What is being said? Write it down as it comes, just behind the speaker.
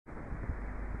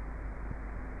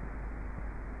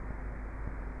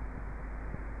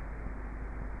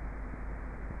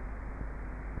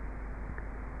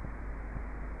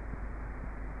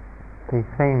The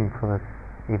theme for this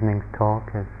evening's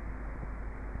talk is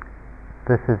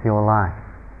 "This is your life."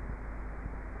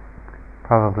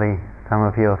 Probably some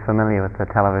of you are familiar with the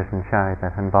television show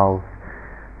that involves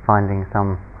finding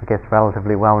some,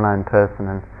 relatively well-known person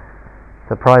and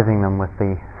surprising them with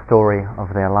the story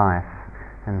of their life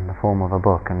in the form of a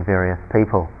book and various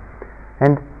people.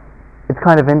 And it's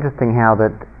kind of interesting how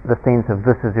that the sense of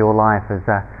 "this is your life" is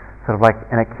sort of like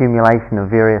an accumulation of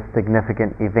various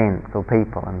significant events or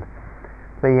people, and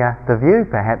the view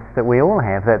perhaps that we all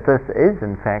have that this is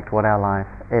in fact what our life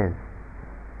is.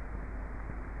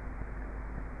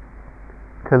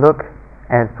 To look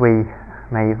as we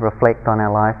may reflect on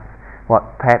our life,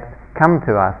 what perhaps come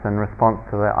to us in response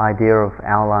to the idea of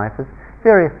our life is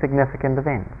various significant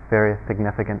events, various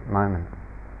significant moments.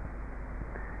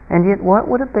 And yet what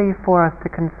would it be for us to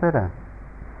consider?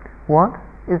 What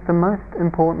is the most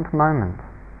important moment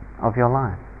of your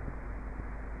life?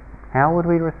 How would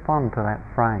we respond to that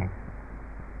phrase?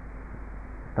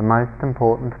 The most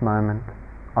important moment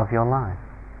of your life.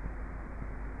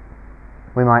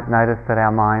 We might notice that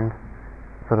our mind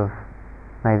sort of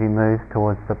maybe moves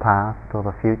towards the past or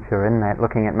the future in that,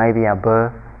 looking at maybe our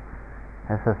birth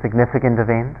as a significant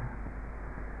event,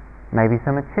 maybe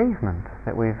some achievement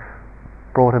that we've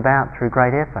brought about through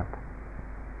great effort,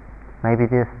 maybe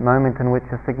this moment in which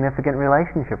a significant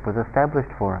relationship was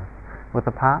established for us with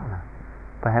a partner,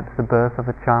 perhaps the birth of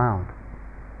a child.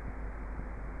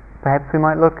 Perhaps we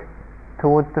might look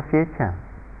towards the future,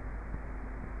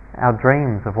 our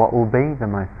dreams of what will be the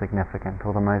most significant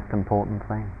or the most important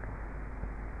thing.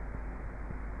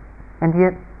 And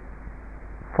yet,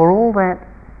 for all that,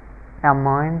 our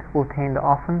mind will tend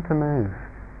often to move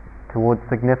towards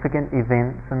significant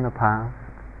events in the past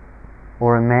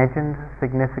or imagined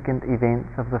significant events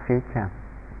of the future.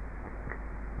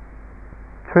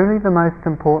 Truly the most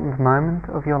important moment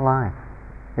of your life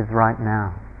is right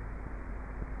now.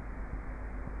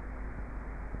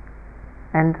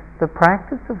 And the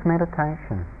practice of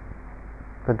meditation,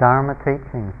 the Dharma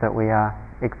teachings that we are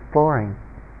exploring,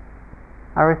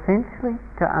 are essentially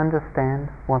to understand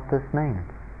what this means.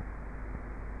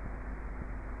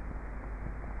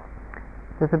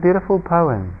 There's a beautiful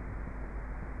poem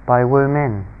by Wu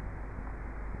Min.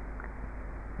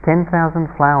 10,000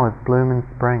 flowers bloom in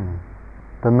spring,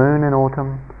 the moon in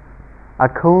autumn, a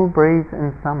cool breeze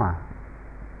in summer,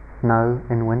 snow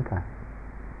in winter.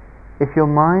 If your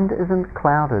mind isn't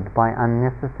clouded by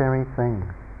unnecessary things,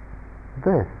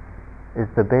 this is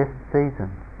the best season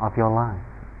of your life.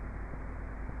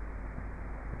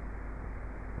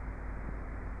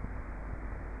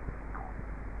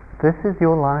 This is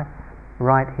your life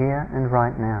right here and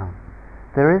right now.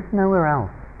 There is nowhere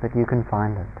else that you can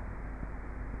find it.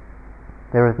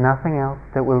 There is nothing else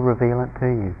that will reveal it to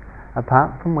you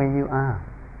apart from where you are.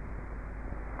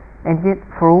 And yet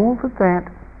for all that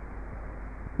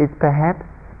is perhaps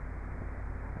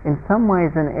in some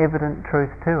ways an evident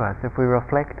truth to us if we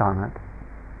reflect on it,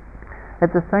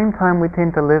 at the same time we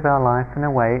tend to live our life in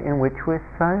a way in which we're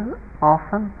so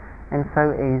often and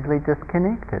so easily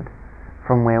disconnected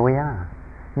from where we are,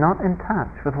 not in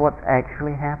touch with what's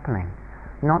actually happening,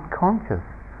 not conscious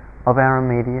of our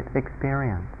immediate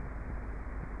experience.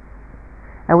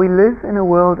 And we live in a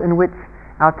world in which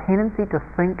our tendency to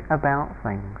think about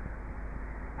things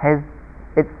has,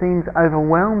 it seems,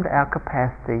 overwhelmed our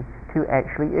capacity to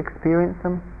actually experience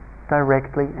them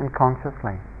directly and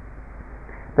consciously.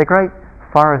 The great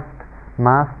forest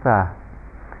master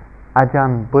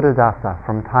Ajahn Buddhadasa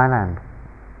from Thailand,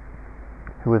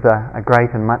 who was a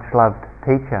great and much loved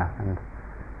teacher, and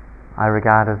I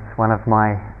regard as one of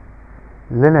my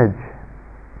lineage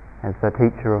as the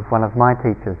teacher of one of my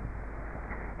teachers.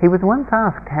 He was once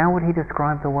asked how would he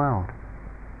describe the world,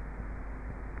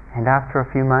 and after a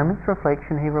few moments'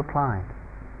 reflection he replied,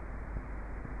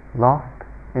 "Lost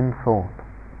in thought."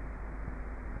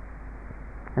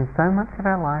 And so much of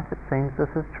our life, it seems, this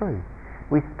is true.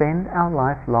 We spend our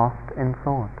life lost in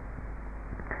thought,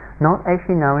 not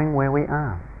actually knowing where we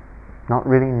are, not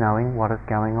really knowing what is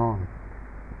going on,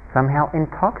 somehow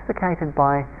intoxicated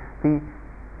by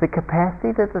the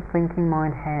capacity that the thinking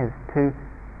mind has to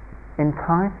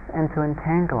entice and to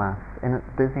entangle us in its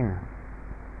busyness.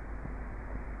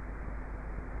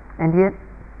 And yet,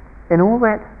 in all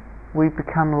that, we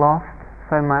become lost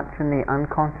so much in the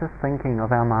unconscious thinking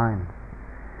of our minds.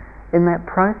 In that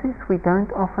process, we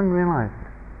don't often realize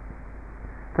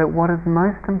that what is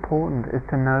most important is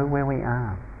to know where we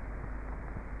are.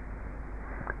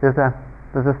 There's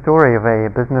a story of a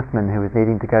businessman who was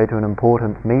needing to go to an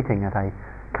important meeting at a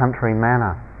country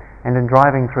manor, and in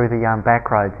driving through the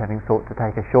back roads, having sought to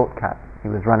take a shortcut, he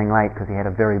was running late because he had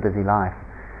a very busy life,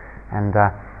 and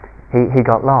he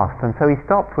got lost, and so he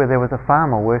stopped where there was a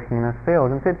farmer working in his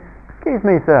field and said, "Excuse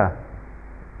me, sir,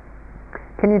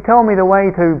 can you tell me the way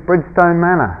to Bridgestone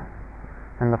Manor?"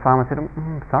 And the farmer said,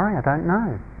 "Sorry, I don't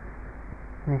know."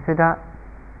 And he said,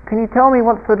 "Can you tell me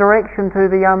what's the direction to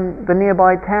the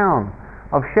nearby town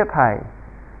of Shiphay?"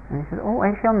 And he said, "Oh,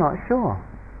 actually, I'm not sure."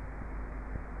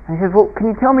 And he says, "Well, can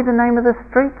you tell me the name of the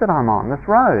street that I'm on, this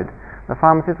road?" The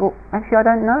farmer says, "Well, actually, I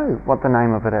don't know what the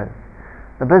name of it is."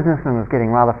 The businessman was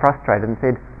getting rather frustrated and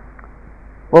said,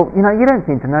 "Well, you don't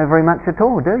seem to know very much at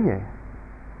all, do you?"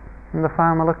 And the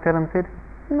farmer looked at him and said,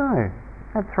 "No,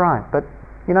 that's right, but,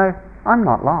 I'm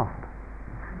not lost."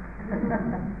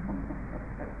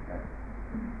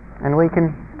 And we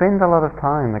can spend a lot of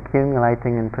time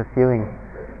accumulating and pursuing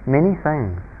many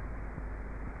things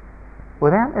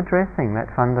without addressing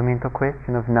that fundamental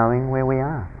question of knowing where we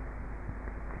are,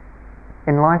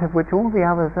 in light of which all the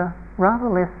others are rather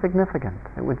less significant,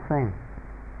 it would seem.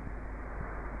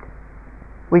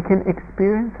 We can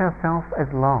experience ourselves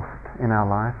as lost in our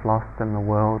life, lost in the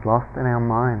world, lost in our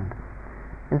mind,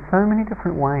 in so many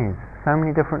different ways, so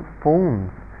many different forms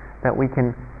that we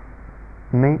can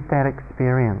meet that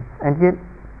experience. And yet,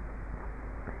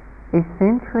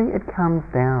 essentially it comes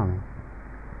down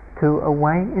to a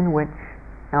way in which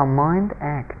our mind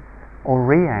acts or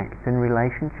reacts in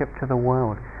relationship to the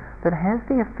world that has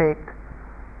the effect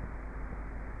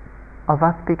of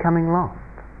us becoming lost.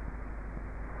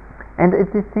 And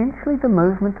it's essentially the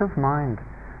movement of mind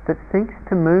that seeks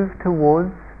to move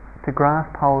towards, to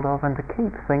grasp hold of, and to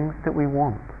keep things that we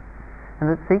want, and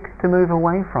that seeks to move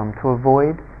away from, to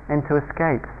avoid and to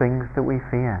escape things that we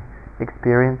fear,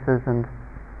 experiences and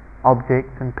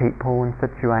objects and people and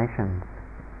situations.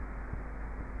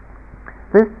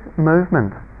 This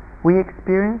movement we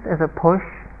experience as a push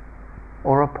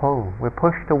or a pull. We're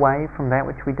pushed away from that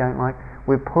which we don't like.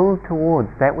 We're pulled towards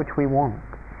that which we want.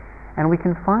 And we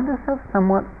can find ourselves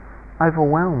somewhat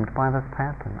overwhelmed by this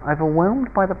pattern,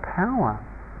 overwhelmed by the power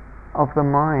of the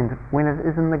mind when it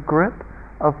is in the grip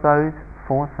of those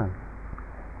forces.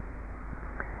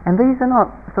 And these are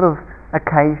not sort of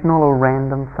occasional or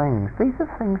random things. These are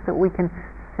things that we can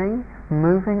see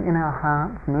moving in our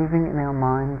hearts, moving in our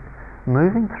minds,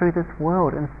 moving through this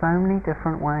world in so many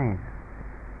different ways.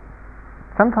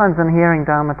 Sometimes in hearing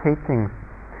Dharma teachings,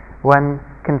 one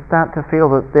can start to feel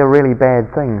that they're really bad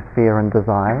things, fear and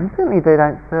desire, and certainly they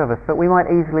don't serve us, but we might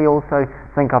easily also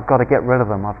think, I've got to get rid of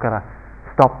them, I've got to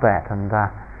stop that, and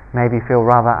maybe feel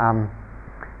rather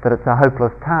that it's a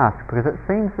hopeless task, because it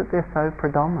seems that they're so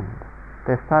predominant.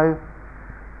 They're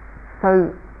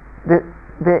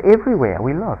they're everywhere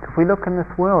we look. If we look in this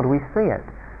world, we see it.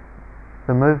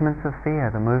 The movements of fear,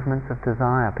 the movements of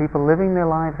desire, people living their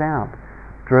lives out,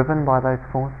 driven by those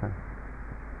forces.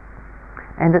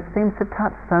 And it seems to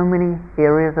touch so many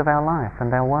areas of our life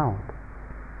and our world.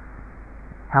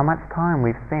 How much time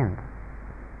we've spent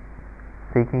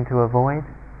seeking to avoid,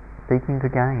 seeking to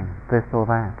gain this or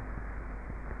that.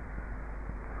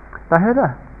 I heard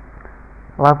a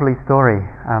lovely story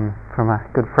from a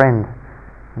good friend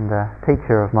and a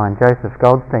teacher of mine, Joseph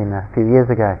Goldstein, a few years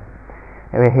ago,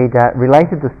 where he'd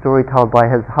related the story told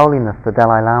by His Holiness the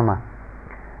Dalai Lama.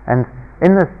 And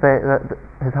in this,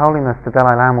 His Holiness the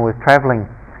Dalai Lama was travelling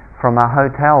from a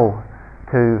hotel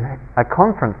to a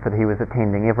conference that he was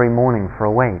attending every morning for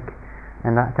a week.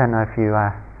 And I don't know if you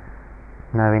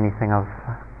know anything of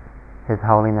His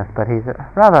Holiness, but he's a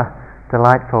rather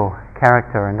delightful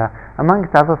character, and amongst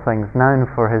other things known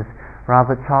for his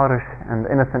rather childish and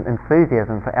innocent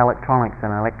enthusiasm for electronics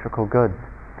and electrical goods.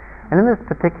 And in this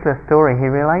particular story he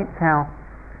relates how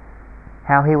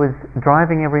he was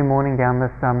driving every morning down this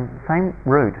same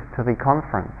route to the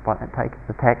conference, but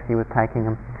the taxi was taking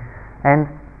him, and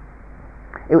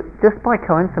it just by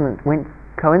coincidence went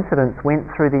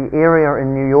through the area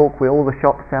in New York where all the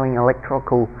shops selling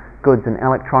electrical goods and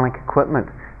electronic equipment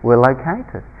were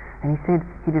located. And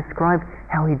he described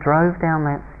how he drove down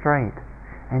that street,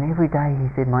 and every day he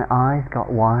said, my eyes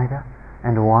got wider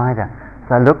and wider,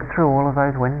 so I looked through all of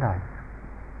those windows.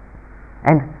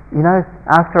 And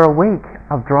after a week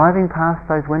of driving past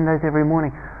those windows every morning,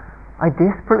 I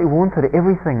desperately wanted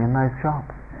everything in those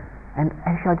shops, and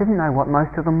actually I didn't know what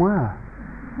most of them were.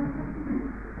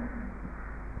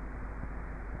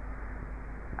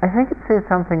 I think it says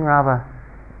something rather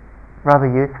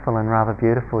useful and rather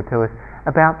beautiful to us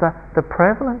about the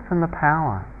prevalence and the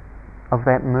power of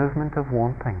that movement of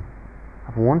wanting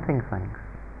things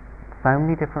so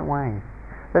many different ways,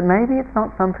 that maybe it's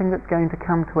not something that's going to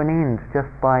come to an end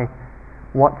just by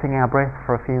watching our breath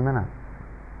for a few minutes,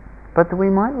 but that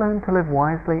we might learn to live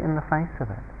wisely in the face of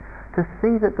it, to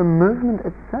see that the movement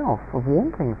itself of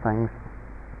wanting things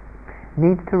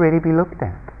needs to really be looked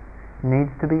at,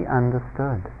 needs to be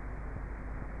understood.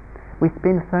 We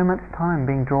spend so much time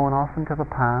being drawn off into the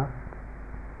past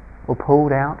or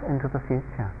pulled out into the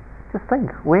future. Just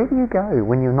think, where do you go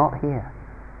when you're not here?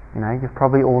 You've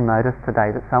probably all noticed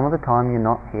today that some of the time you're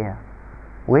not here.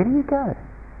 Where do you go?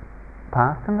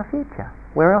 Past and the future.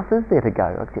 Where else is there to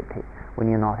go except here when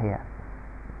you're not here?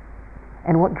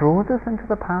 And what draws us into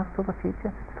the past or the future?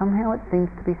 Somehow it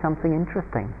seems to be something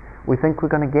interesting. We think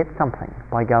we're going to get something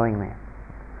by going there.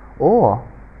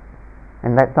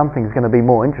 And that something's going to be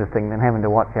more interesting than having to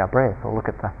watch our breath or look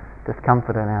at the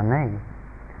discomfort in our knee.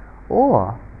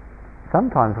 Or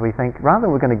sometimes we think rather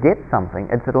than we're going to get something,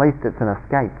 it's at least it's an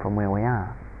escape from where we are.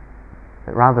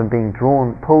 That rather than being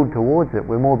pulled towards it,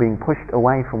 we're more being pushed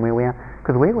away from where we are,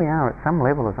 because where we are at some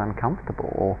level is uncomfortable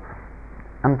or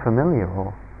unfamiliar,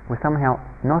 or we're somehow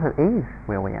not at ease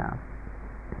where we are.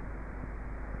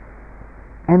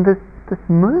 And this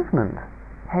movement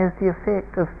has the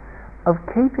effect of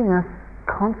keeping us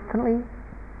constantly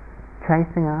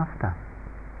chasing after,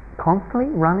 constantly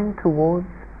running towards,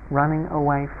 running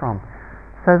away from,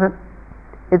 so that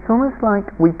it's almost like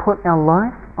we put our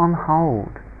life on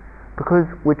hold because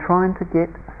we're trying to get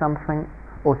something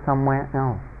or somewhere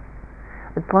else.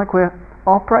 It's like we're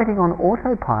operating on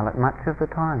autopilot much of the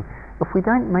time. If we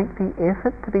don't make the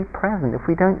effort to be present, if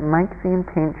we don't make the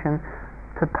intention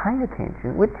to pay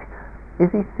attention, which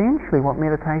is essentially what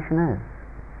meditation is.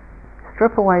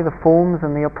 Strip away the forms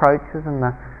and the approaches and the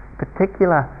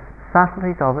particular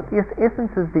subtleties of it. The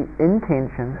essence is the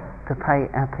intention to pay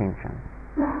attention.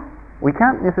 We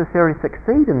can't necessarily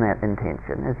succeed in that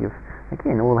intention, as you've,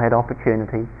 again, all had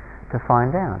opportunity to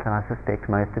find out, and I suspect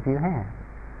most of you have.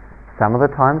 Some of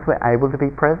the times we're able to be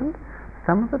present,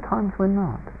 some of the times we're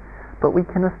not. But we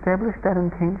can establish that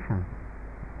intention.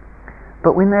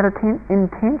 But when that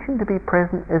intention to be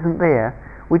present isn't there,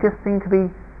 we just seem to be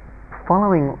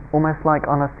following almost like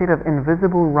on a set of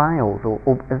invisible rails, or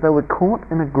as though we're caught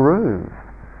in a groove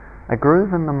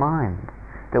in the mind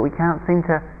that we can't seem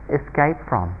to escape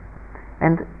from.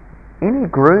 And any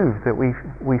groove that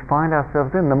we find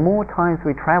ourselves in, the more times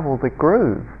we travel the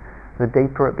groove, the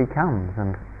deeper it becomes.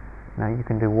 And you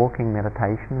can do walking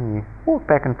meditation and you walk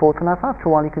back and forth enough, after a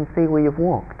while you can see where you've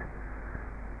walked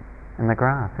in the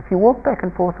grass. If you walk back and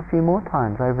forth a few more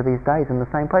times over these days in the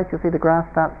same place, you'll see the grass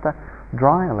starts to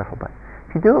dry a little bit.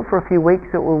 If you do it for a few weeks,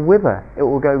 it will wither. It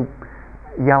will go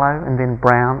yellow and then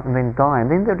brown and then die, and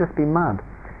then there'll just be mud.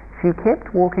 If you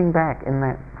kept walking back in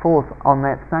that forth on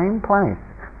that same place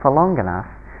for long enough,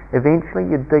 eventually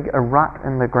you'd dig a rut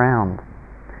in the ground.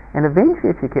 And eventually,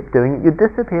 if you kept doing it, you'd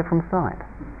disappear from sight.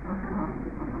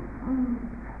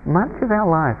 Much of our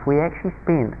life we actually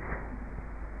spend,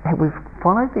 we've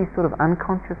followed these sort of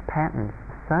unconscious patterns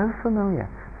so familiar,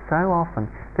 so often,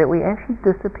 that we actually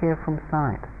disappear from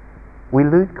sight. We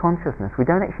lose consciousness. We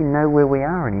don't actually know where we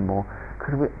are anymore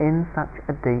because we're in such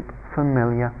a deep,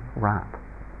 familiar rut.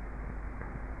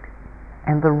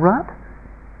 And the rut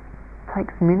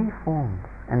takes many forms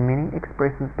and many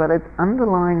expressions, but its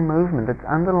underlying movement, its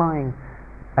underlying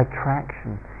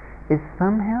attraction is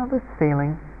somehow this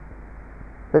feeling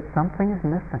that something is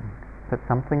missing, that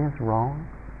something is wrong,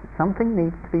 that something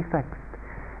needs to be fixed,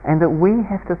 and that we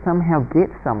have to somehow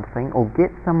get something or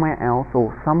get somewhere else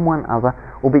or someone other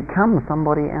or become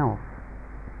somebody else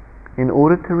in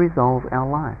order to resolve our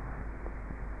life.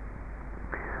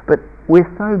 But we're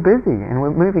so busy and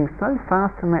we're moving so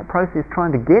fast in that process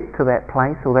trying to get to that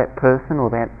place or that person or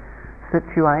that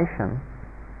situation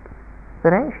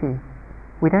that actually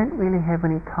we don't really have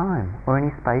any time or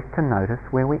any space to notice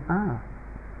where we are,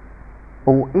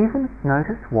 or even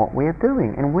notice what we're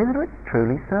doing and whether it's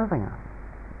truly serving us.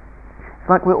 It's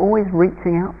like we're always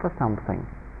reaching out for something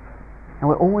and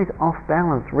we're always off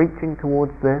balance, reaching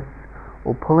towards this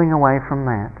or pulling away from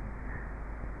that,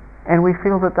 and we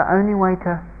feel that the only way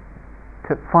to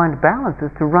find balance is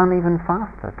to run even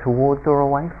faster towards or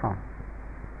away from.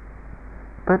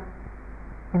 But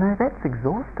that's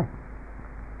exhausting.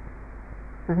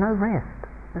 There's no rest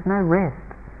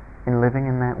in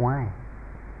living in that way.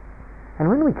 And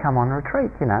when we come on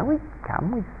retreat,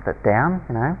 we sit down,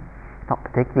 not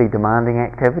particularly demanding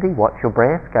activity, watch your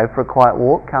breath, go for a quiet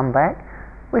walk, come back.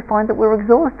 We find that we're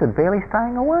exhausted, barely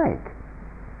staying awake.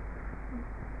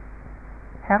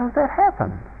 How does that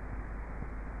happen?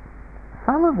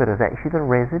 Some of it is actually the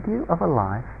residue of a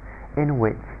life in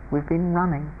which we've been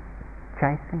running,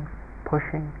 chasing,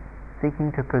 pushing,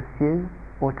 seeking to pursue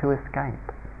or to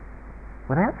escape,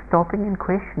 without stopping and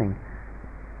questioning,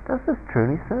 does this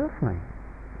truly serve me?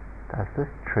 Does this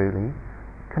truly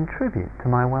contribute to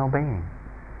my well-being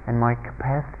and my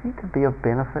capacity to be of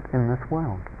benefit in this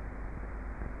world?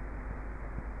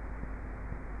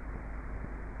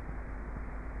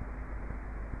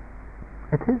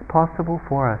 It is possible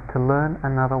for us to learn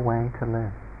another way to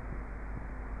live,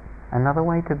 another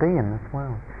way to be in this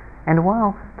world. And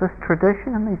while this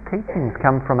tradition and these teachings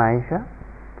come from Asia,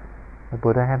 the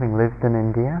Buddha having lived in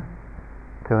India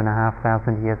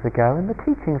 2,500 years ago, and the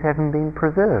teachings having been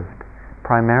preserved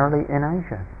primarily in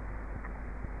Asia,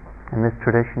 in this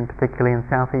tradition particularly in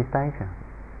Southeast Asia.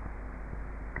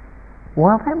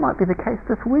 While that might be the case,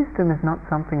 this wisdom is not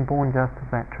something born just of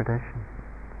that tradition.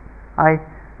 I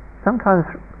sometimes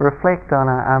reflect on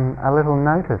a little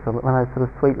notice, one of those sort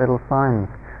of sweet little signs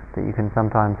that you can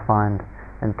sometimes find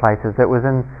in places, that was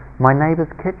in my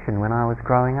neighbour's kitchen when I was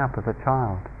growing up as a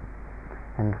child,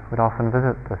 and would often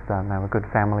visit this. They were good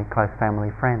family, close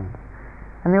family friends.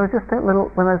 And there was just that little,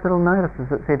 one of those little notices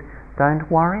that said, "Don't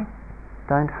worry,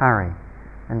 don't hurry,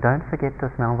 and don't forget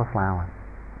to smell the flowers."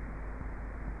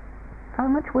 So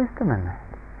much wisdom in that.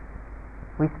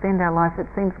 We spend our life, it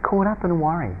seems, caught up in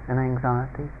worries and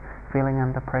anxieties, feeling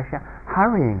under pressure,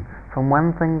 hurrying from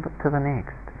one thing to the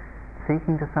next,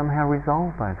 seeking to somehow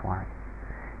resolve those worries.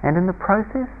 And in the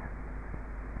process,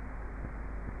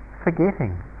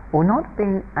 forgetting, or not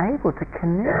being able to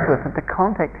connect with and to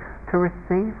contact, to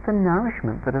receive the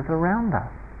nourishment that is around us.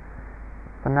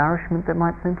 The nourishment that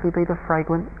might simply be the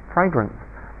fragrance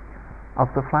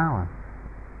of the flower.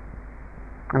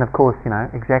 And of course,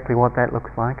 exactly what that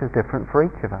looks like is different for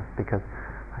each of us, because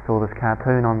I saw this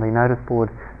cartoon on the notice board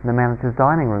in the manager's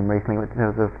dining room recently. There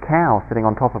was this cow sitting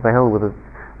on top of a hill with its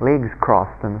legs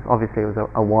crossed, and obviously it was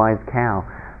a wise cow.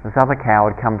 This other cow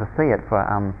had come to see it for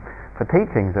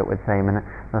teachings, it would seem, and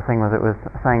the thing was, it was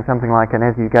saying something like, "And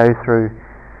as you go through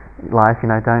life,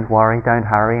 don't worry, don't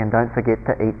hurry, and don't forget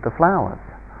to eat the flowers."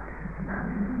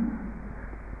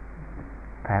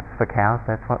 Perhaps for cows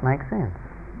that's what makes sense.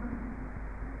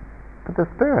 But the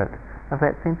spirit of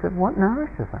that sense of what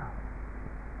nourishes us,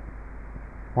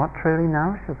 what truly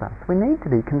nourishes us, we need to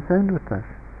be concerned with this,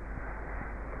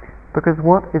 because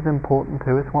what is important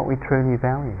to us, what we truly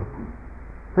value,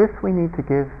 this we need to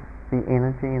give the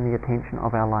energy and the attention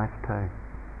of our life to.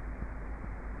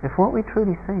 If what we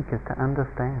truly seek is to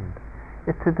understand,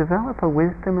 is to develop a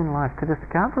wisdom in life, to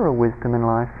discover a wisdom in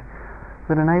life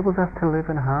that enables us to live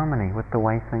in harmony with the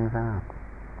way things are,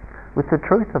 with the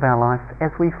truth of our life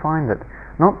as we find it,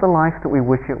 not the life that we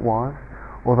wish it was,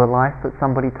 or the life that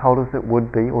somebody told us it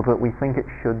would be, or that we think it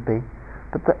should be,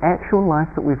 but the actual life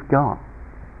that we've got.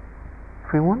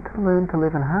 If we want to learn to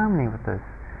live in harmony with this,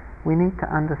 we need to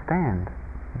understand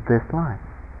this life,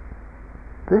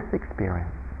 this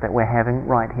experience that we're having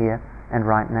right here and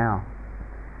right now.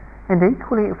 And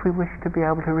equally, if we wish to be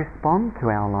able to respond to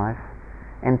our life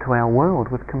and to our world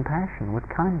with compassion, with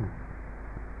kindness.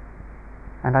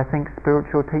 And I think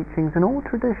spiritual teachings in all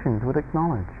traditions would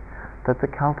acknowledge that the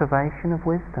cultivation of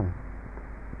wisdom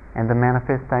and the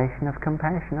manifestation of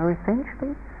compassion are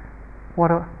essentially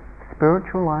what a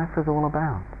spiritual life is all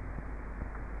about.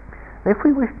 If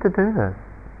we wish to do this,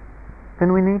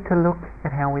 then we need to look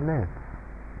at how we live,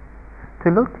 to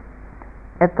look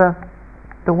at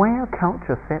the way our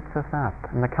culture sets us up,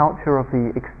 and the culture of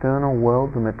the external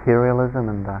world, the materialism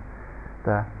and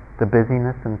the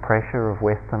busyness and pressure of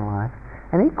Western life,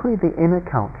 and equally the inner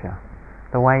culture,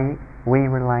 the way we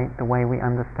relate, the way we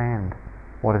understand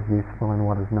what is useful and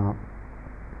what is not.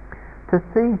 To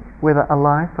see whether a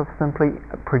life of simply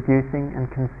producing and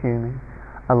consuming,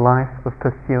 a life of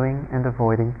pursuing and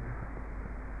avoiding,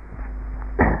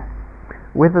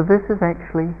 whether this is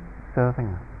actually serving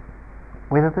us,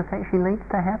 whether this actually leads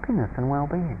to happiness and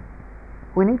well-being.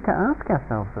 We need to ask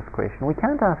ourselves this question. We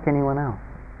can't ask anyone else,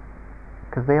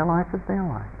 because their life is their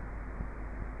life.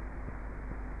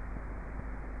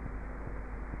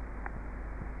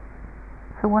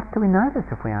 So what do we notice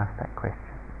if we ask that question?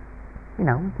 We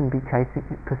can be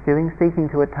pursuing, seeking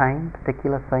to attain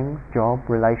particular things, job,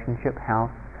 relationship,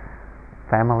 house,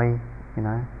 family,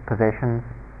 possessions.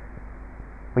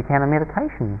 We can in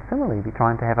meditation similarly be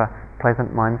trying to have a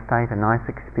pleasant mind state, a nice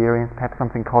experience, perhaps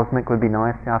something cosmic would be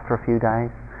nice after a few days,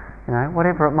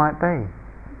 whatever it might be.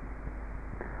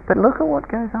 But look at what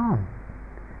goes on.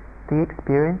 The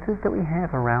experiences that we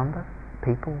have around us,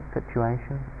 people,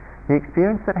 situations, the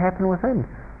experience that happen within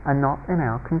are not in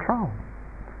our control.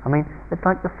 It's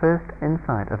like the first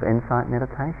insight of insight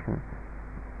meditation.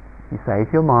 You say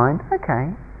to your mind,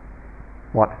 okay,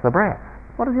 watch the breath.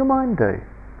 What does your mind do?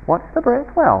 Watch the breath?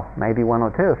 Well, maybe one or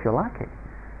two if you're lucky.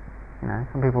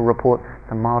 Some people report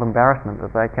some mild embarrassment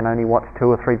that they can only watch 2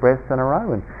 or 3 breaths in a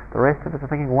row, and the rest of us are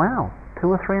thinking, wow,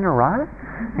 2 or 3 in a row?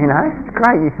 It's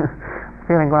great.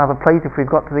 Feeling rather pleased if we've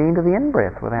got to the end of the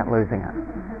in-breath without losing it.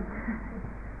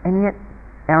 And yet,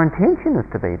 our intention is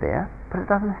to be there, but it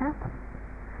doesn't happen.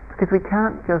 Because we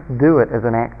can't just do it as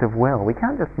an act of will. We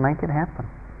can't just make it happen.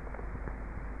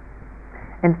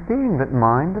 And seeing that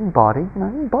mind and body,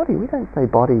 body, we don't say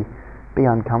body, be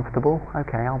uncomfortable.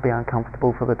 Okay, I'll be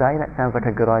uncomfortable for the day. That sounds like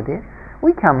a good idea.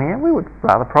 We come here, we would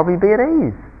rather probably be at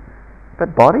ease.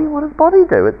 But body, what does body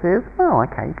do? It says, oh,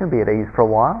 okay, you can be at ease for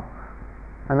a while.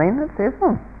 And then it says,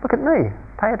 look at me.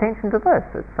 Pay attention to this.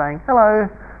 It's saying, hello,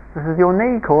 this is your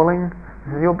knee calling.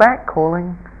 This is your back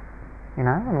calling.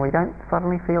 And we don't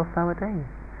suddenly feel so at ease.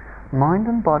 Mind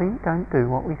and body don't do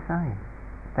what we say.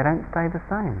 They don't stay the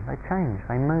same. They change.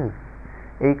 They move.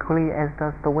 Equally as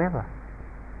does the weather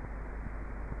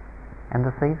and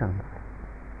the seasons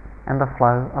and the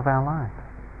flow of our lives.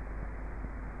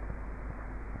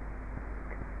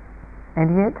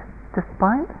 And yet,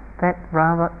 despite that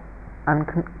rather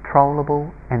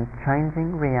uncontrollable and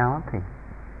changing reality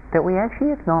that we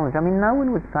actually acknowledge, no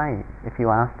one would say, if you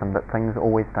asked them, that things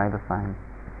always stay the same.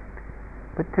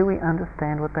 But do we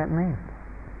understand what that means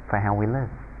for how we live?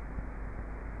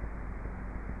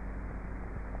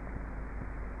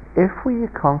 If we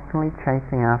are constantly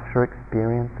chasing after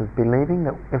experiences, believing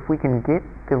that if we can get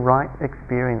the right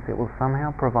experience it will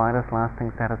somehow provide us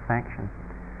lasting satisfaction,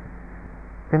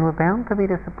 then we're bound to be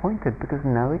disappointed because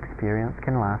no experience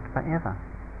can last forever.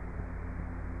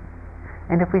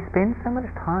 And if we spend so much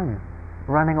time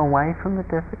running away from the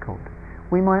difficult,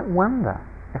 we might wonder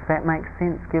if that makes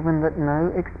sense, given that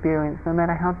no experience, no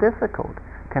matter how difficult,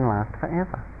 can last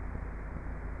forever.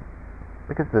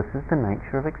 Because this is the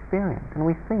nature of experience, and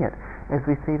we see it as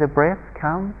we see the breath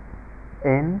come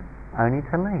in only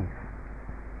to leave,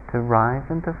 to rise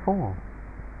and to fall.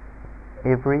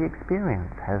 Every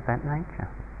experience has that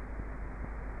nature.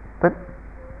 But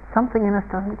something in us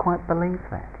doesn't quite believe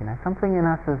that. Something in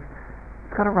us has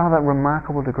got a rather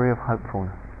remarkable degree of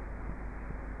hopefulness.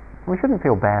 We shouldn't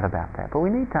feel bad about that, but we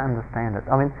need to understand it.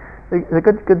 The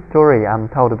good story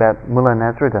told about Mullah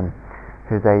Nasruddin,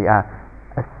 who's a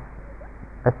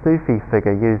Sufi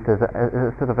figure used as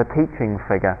a sort of a teaching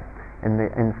figure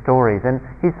in stories, and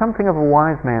he's something of a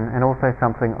wise man and also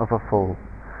something of a fool.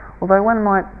 Although one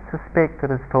might suspect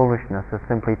that his foolishness is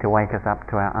simply to wake us up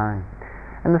to our own.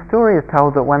 And the story is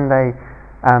told that one day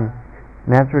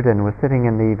Nasruddin was sitting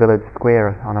in the village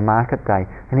square on a market day,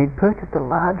 and he'd purchased a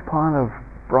large pile of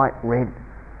bright red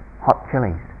hot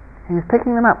chilies. He was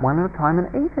picking them up one at a time and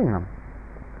eating them.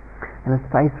 And his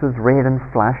face was red and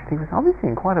flushed. He was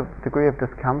obviously in quite a degree of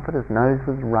discomfort. His nose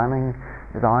was running,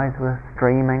 his eyes were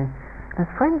streaming. And his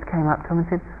friends came up to him and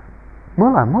said,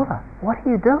 Mullah, what are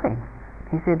you doing?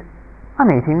 He said,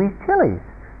 I'm eating these chilies.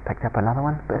 Picked up another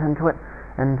one, bit into it,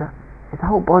 and his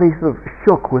whole body sort of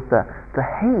shook with the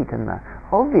heat and the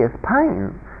obvious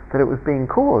pain that it was being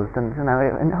caused, and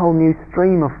a whole new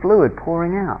stream of fluid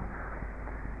pouring out.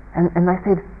 And they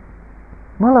said,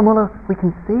 Mullah, we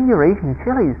can see you're eating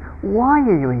chilies. Why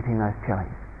are you eating those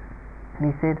chilies? And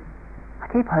he said,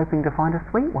 I keep hoping to find a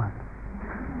sweet one.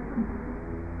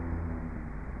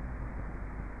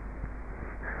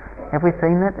 Have we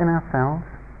seen that in ourselves?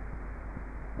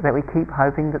 That we keep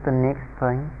hoping that the next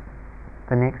thing,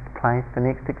 the next place, the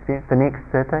next experience, the next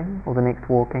sitting or the next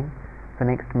walking, the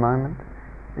next moment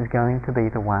is going to be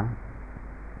the one.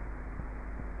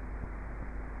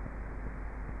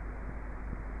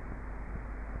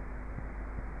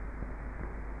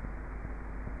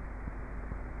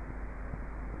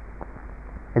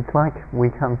 It's like we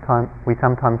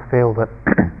sometimes feel that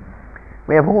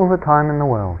we have all the time in the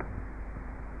world.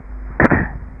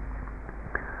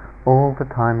 All the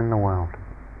time in the world.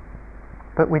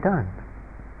 But we don't.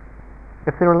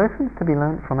 If there are lessons to be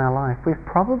learnt from our life, we've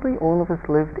probably all of us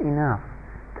lived enough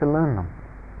to learn them.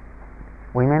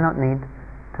 We may not need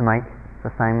to make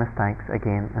the same mistakes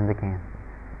again and again.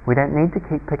 We don't need to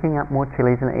keep picking up more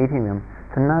chilies and eating them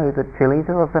to know that chilies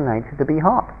are of the nature to be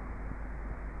hot.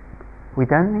 We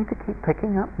don't need to keep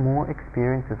picking up more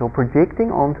experiences or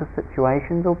projecting onto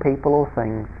situations or people or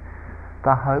things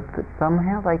the hope that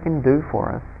somehow they can do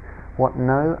for us what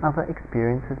no other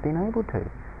experience has been able to.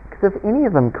 Because if any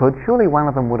of them could, surely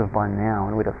one of them would have by now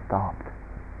and we'd have stopped.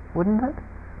 Wouldn't it?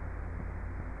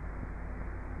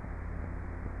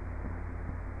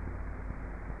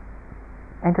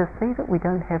 And to see that we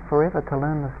don't have forever to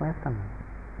learn this lesson.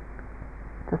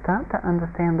 To start to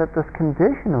understand that this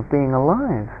condition of being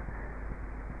alive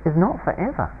is not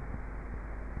forever.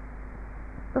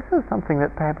 This is something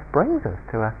that perhaps brings us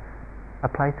to a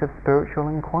place of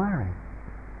spiritual inquiry.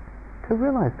 To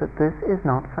realize that this is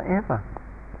not forever.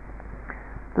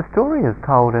 The story is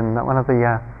told in one of the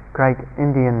great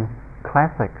Indian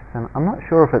classics, and I'm not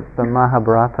sure if it's the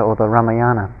Mahabharata or the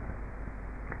Ramayana,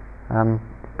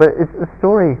 but it's a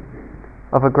story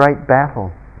of a great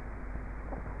battle.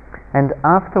 And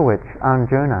after which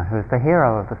Arjuna, who is the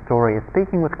hero of the story, is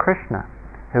speaking with Krishna,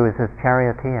 who is his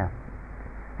charioteer,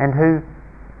 and who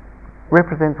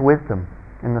represents wisdom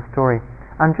in the story.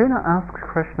 Arjuna asks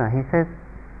Krishna, he says,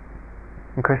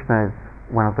 and Krishna is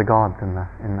one of the gods in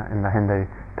the Hindu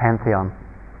pantheon,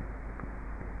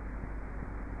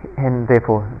 and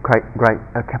therefore great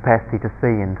capacity to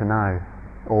see and to know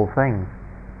all things.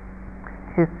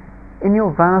 He says, in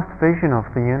your vast vision of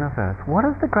the universe, what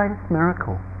is the greatest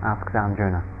miracle? Asks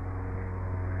Arjuna.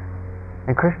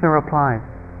 And Krishna replies,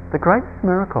 the greatest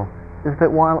miracle is that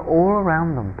while all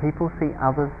around them people see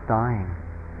others dying,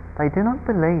 they do not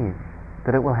believe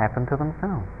that it will happen to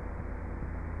themselves.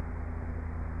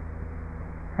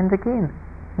 And again,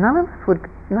 none of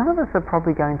us are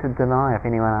probably going to deny, if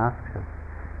anyone asks us,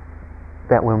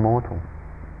 that we're mortal,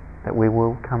 that we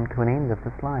will come to an end of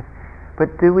this life.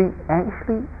 But do we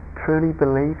actually truly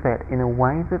believe that in a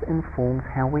way that informs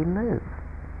how we live?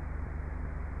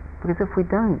 Because if we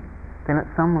don't, then at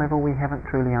some level we haven't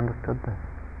truly understood this.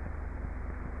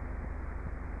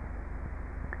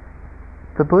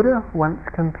 The Buddha once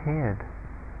compared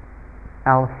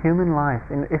our human life,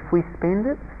 and if we spend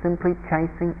it simply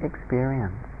chasing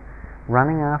experience,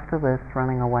 running after this,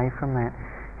 running away from that,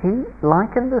 he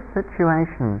likened the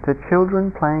situation to children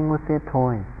playing with their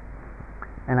toys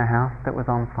in a house that was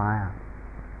on fire.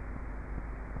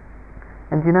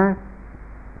 And you know,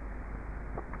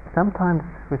 sometimes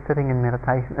we're sitting in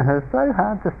meditation and it's so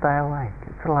hard to stay awake.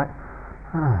 It's sort of like,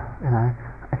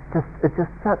 it's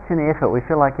just such an effort. We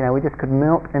feel like, we just could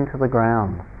melt into the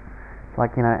ground. It's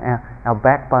like, our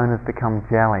backbone has become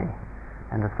jelly.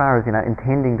 And as far as,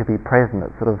 intending to be present,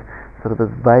 it's sort of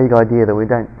this vague idea that we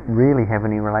don't really have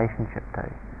any relationship to.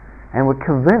 And we're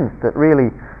convinced that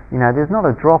really, there's not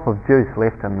a drop of juice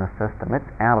left in the system. It's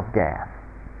out of gas.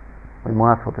 We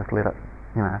might as well just let it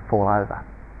fall over.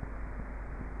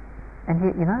 And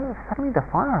yet, suddenly the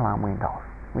fire alarm went off.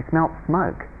 We smelt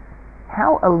smoke.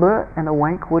 How alert and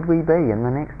awake would we be in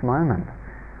the next moment?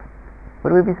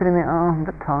 Would we be sitting there, I'm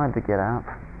a bit tired to get up.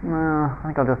 No, I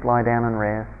think I'll just lie down and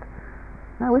rest.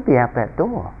 No, we'd be out that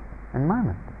door in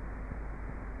moments.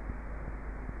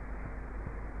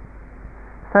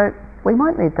 So we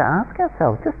might need to ask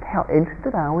ourselves, just how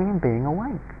interested are we in being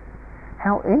awake?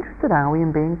 How interested are we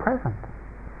in being present?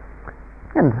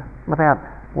 And without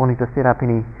wanting to set up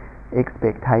any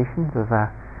expectations of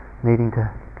needing to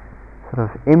sort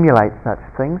of emulate such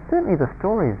things, certainly the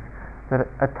stories that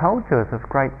are told to us of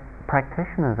great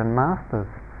practitioners and masters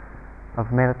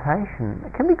of meditation,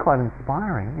 it can be quite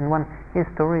inspiring. And one hears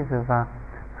stories of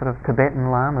sort of Tibetan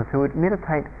lamas who would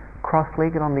meditate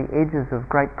cross-legged on the edges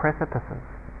of great precipices,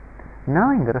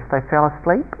 knowing that if they fell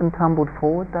asleep and tumbled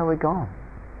forward, they were gone.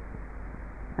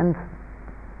 And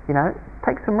it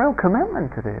takes some real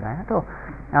commitment to do that. Or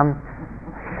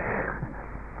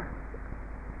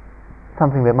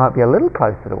something that might be a little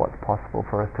closer to what's possible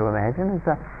for us to imagine is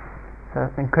an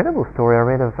incredible story I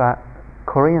read of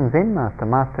Korean Zen master,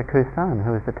 Master Kusan,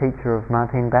 who was the teacher of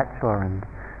Martine Batchelor and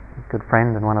a good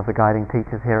friend and one of the guiding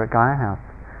teachers here at Gaia House.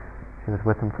 She was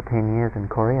with him for 10 years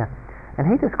in Korea. And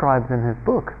he describes in his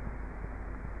book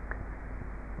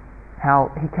how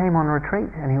he came on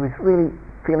retreat and he was really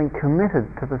feeling committed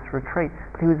to this retreat,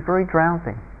 but he was very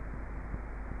drowsy.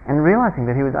 And realizing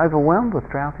that he was overwhelmed with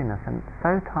drowsiness and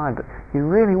so tired, but he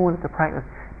really wanted to practice,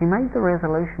 he made the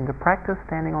resolution to practice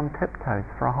standing on tiptoes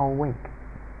for a whole week.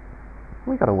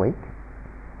 We got a week.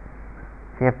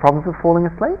 If you have problems with falling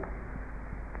asleep,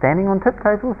 standing on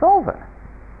tiptoes will solve it.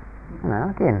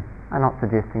 Again, I'm not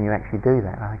suggesting you actually do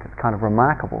that. I think it's kind of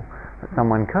remarkable that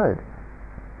someone could.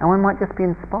 And one might just be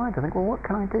inspired to think, well, what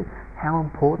can I do? How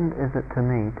important is it to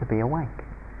me to be awake?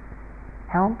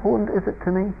 How important is it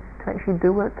to me to actually do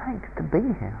what it takes to be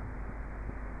here?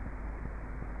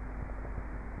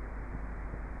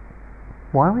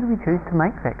 Why would we choose to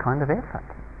make that kind of effort?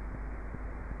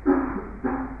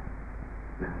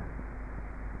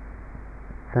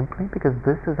 Simply because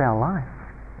this is our life.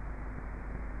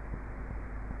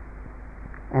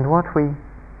 And what we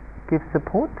give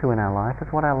support to in our life is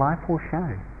what our life will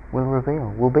show, will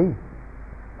reveal, will be.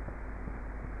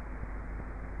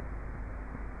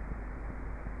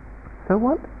 So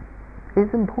what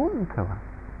is important to us?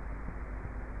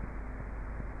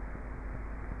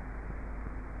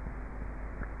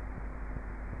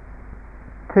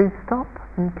 To stop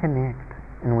and connect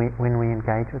when we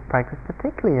engage with practice,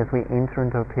 particularly as we enter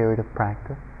into a period of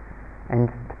practice, and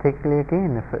particularly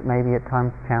again if it may be at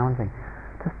times challenging,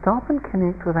 to stop and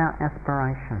connect with our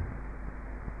aspiration,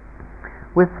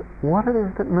 with what it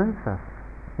is that moves us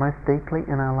most deeply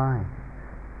in our lives,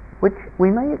 which we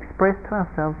may express to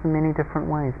ourselves in many different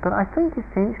ways, but I think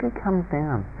essentially comes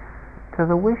down to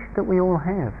the wish that we all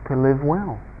have to live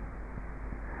well.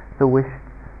 The wish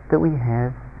that we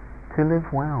have to live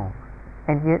well,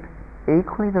 and yet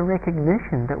equally the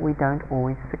recognition that we don't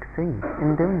always succeed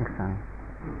in doing so.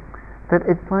 That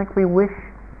it's like we wish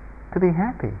to be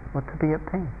happy or to be at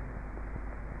peace.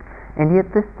 And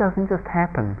yet this doesn't just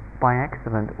happen by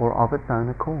accident or of its own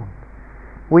accord.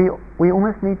 We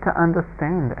almost need to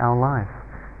understand our life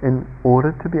in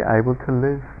order to be able to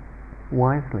live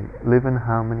wisely, live in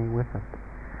harmony with it.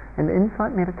 And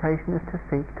insight meditation is to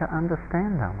seek to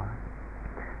understand our life.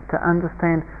 To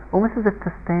understand, almost as if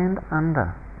to stand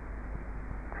under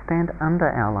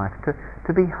our life,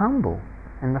 to be humble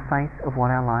in the face of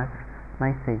what our life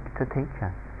may seek to teach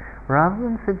us, rather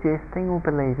than suggesting or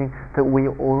believing that we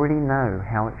already know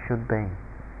how it should be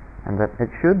and that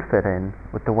it should fit in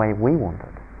with the way we want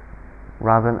it,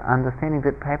 rather than understanding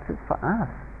that perhaps it's for us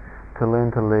to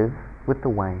learn to live with the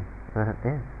way that it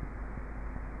is.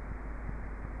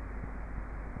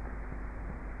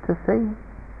 To see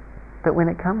that when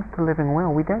it comes to living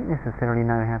well, we don't necessarily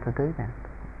know how to do that.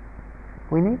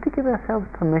 We need to give ourselves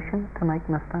permission to make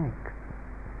mistakes,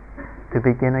 to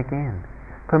begin again,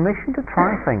 permission to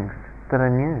try things that are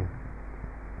new,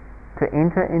 to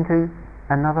enter into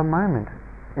another moment,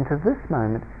 into this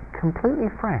moment completely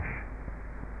fresh,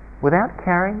 without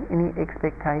carrying any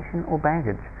expectation or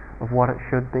baggage of what it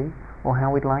should be or how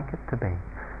we'd like it to be,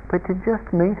 but to just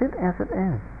meet it as it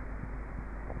is.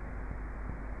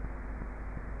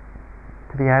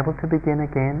 To be able to begin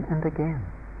again and again.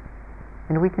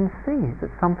 And we can see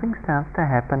that something starts to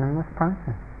happen in this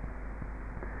process.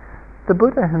 The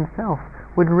Buddha himself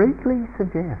would regularly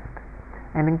suggest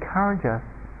and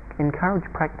encourage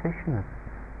practitioners,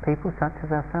 people such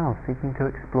as ourselves seeking to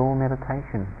explore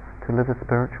meditation, to live a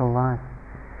spiritual life,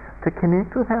 to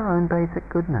connect with our own basic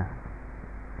goodness,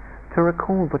 to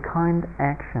recall the kind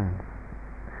actions,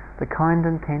 the kind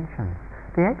intentions,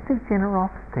 the acts of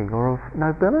generosity or of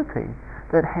nobility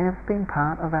that have been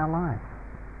part of our life.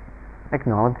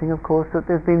 Acknowledging, of course, that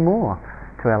there's been more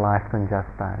to our life than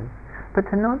just those, but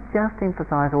to not just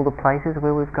emphasize all the places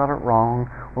where we've got it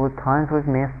wrong, all the times we've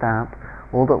messed up,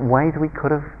 all the ways we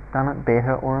could have done it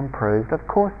better or improved. Of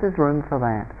course there's room for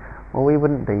that, or we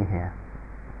wouldn't be here.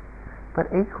 But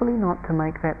equally not to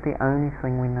make that the only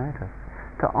thing we notice,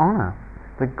 to honor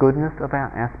the goodness of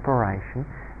our aspiration,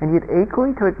 and yet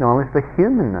equally to acknowledge the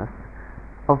humanness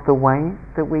of the way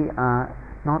that we are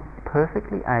not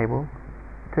perfectly able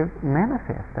to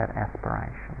manifest that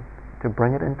aspiration, to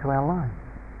bring it into our lives.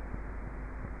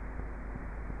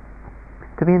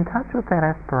 To be in touch with that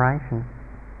aspiration,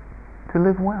 to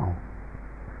live well,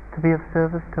 to be of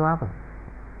service to others,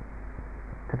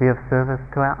 to be of service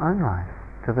to our own life,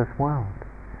 to this world.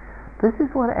 This is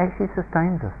what actually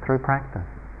sustains us through practice.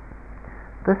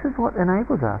 This is what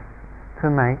enables us to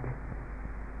make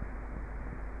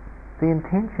the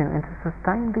intention and to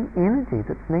sustain the energy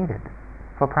that's needed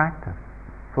for practice,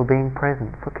 for being present,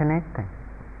 for connecting.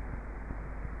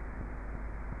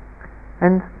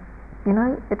 And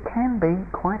it can be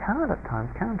quite hard at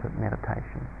times, can't it,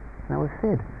 meditation? Now we've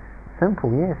said, simple,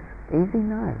 yes, easy,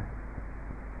 no.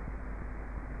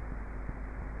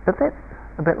 But that's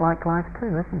a bit like life too,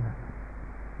 isn't it?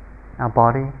 Our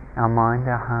body, our mind,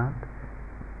 our heart,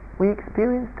 we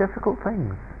experience difficult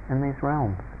things in these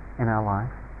realms in our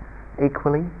life,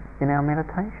 equally in our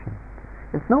meditation.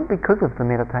 It's not because of the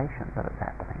meditation that it's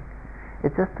happening.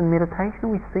 It's just in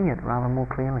meditation we see it rather more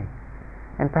clearly.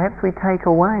 And perhaps we take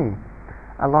away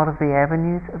a lot of the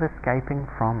avenues of escaping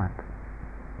from it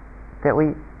that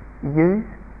we use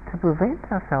to prevent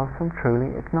ourselves from truly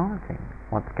acknowledging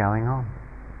what's going on.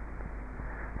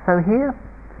 So here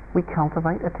we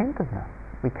cultivate attentiveness,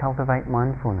 we cultivate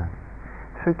mindfulness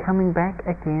through coming back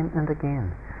again and again,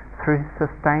 through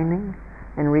sustaining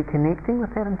and reconnecting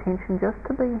with that intention just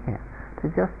to be here,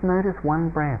 to just notice one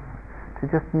breath, to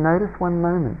just notice one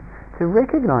moment, to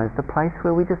recognize the place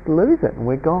where we just lose it and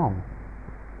we're gone.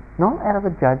 Not out of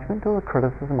a judgment or a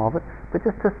criticism of it, but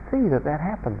just to see that that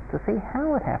happens, to see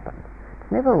how it happens.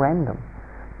 It's never random.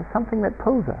 There's something that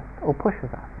pulls us or pushes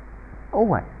us,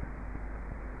 always.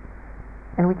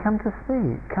 And we come to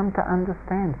see, come to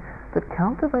understand that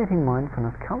cultivating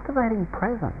mindfulness, cultivating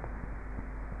presence,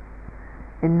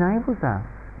 enables us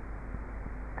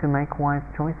to make wise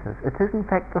choices. It is in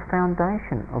fact the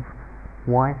foundation of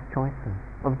wise choices,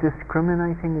 of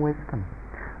discriminating wisdom.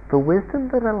 The wisdom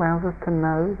that allows us to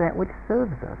know that which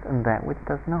serves us and that which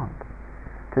does not.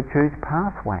 To choose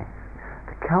pathways,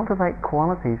 to cultivate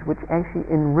qualities which actually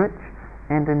enrich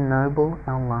and ennoble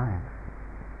our lives.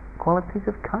 Qualities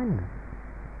of kindness,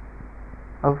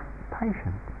 of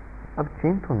patience, of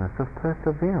gentleness, of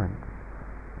perseverance,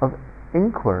 of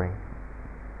inquiry,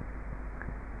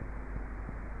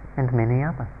 and many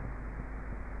others.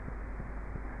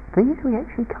 These we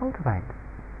actually cultivate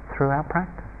through our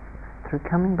practice, through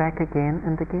coming back again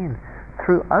and again,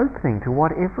 through opening to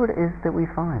whatever it is that we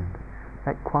find,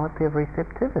 that quality of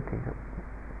receptivity that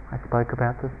I spoke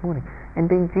about this morning, and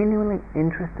being genuinely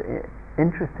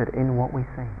interested in what we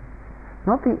see.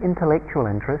 Not the intellectual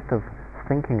interest of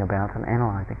thinking about and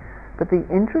analyzing, but the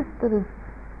interest that is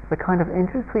the kind of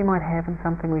interest we might have in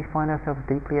something we find ourselves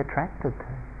deeply attracted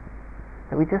to,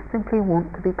 that we just simply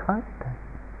want to be close to.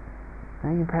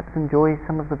 You perhaps enjoy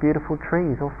some of the beautiful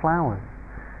trees or flowers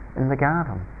in the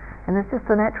garden, and there's just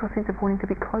a natural sense of wanting to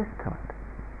be close to it.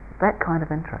 That kind of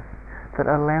interest that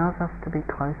allows us to be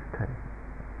close to,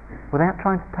 without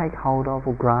trying to take hold of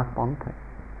or grasp onto,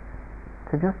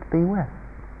 to just be with.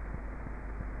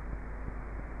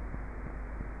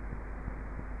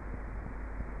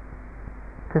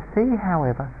 To see,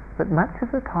 however, that much of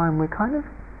the time we're kind of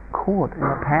caught in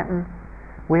a pattern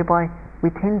whereby we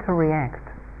tend to react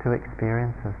to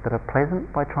experiences that are pleasant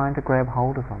by trying to grab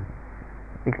hold of them,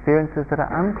 experiences that are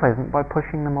unpleasant by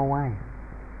pushing them away,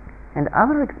 and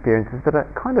other experiences that are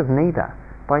kind of neither,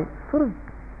 by sort of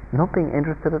not being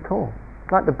interested at all.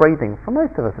 Like the breathing, for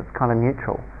most of us it's kind of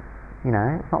neutral.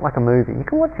 It's not like a movie. You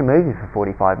can watch a movie for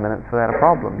 45 minutes without a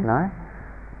problem,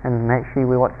 and actually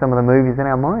we watch some of the movies in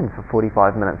our minds for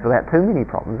 45 minutes without too many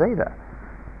problems either.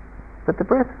 But the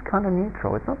breath is kind of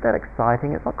neutral. It's not that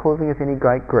exciting. It's not causing us any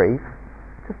great grief.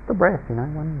 Just the breath,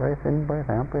 one breath in, breath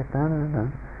out, breath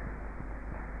down.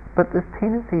 But this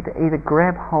tendency to either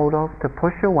grab hold of, to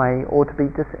push away, or to be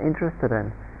disinterested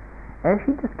in,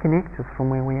 actually disconnects us from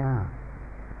where we are.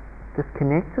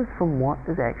 Disconnects us from what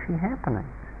is actually happening.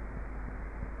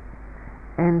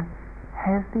 And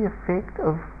has the effect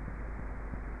of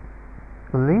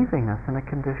leaving us in a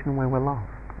condition where we're lost,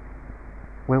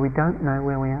 where we don't know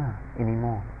where we are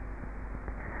anymore.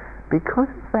 Because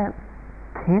of that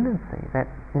tendency, that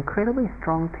incredibly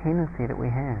strong tendency that we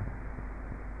have,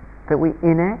 that we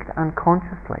enact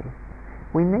unconsciously,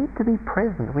 we need to be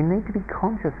present, we need to be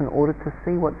conscious in order to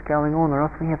see what's going on, or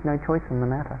else we have no choice in the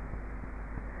matter.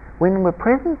 When we're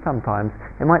present sometimes,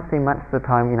 it might seem much of the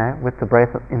time, with the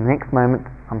breath, in the next moment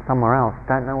I'm somewhere else,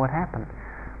 don't know what happened.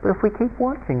 But if we keep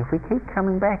watching, if we keep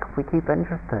coming back, if we keep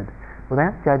interested,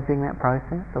 without judging that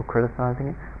process or criticizing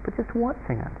it, but just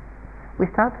watching it, we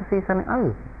start to see something,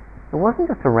 it wasn't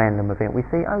just a random event. We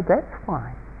see, that's why.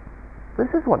 This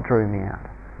is what drew me out.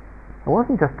 It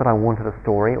wasn't just that I wanted a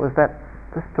story, it was that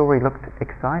this story looked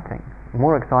exciting,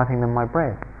 more exciting than my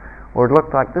breath. Or it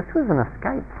looked like this was an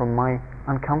escape from my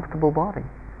uncomfortable body.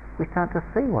 We start to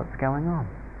see what's going on.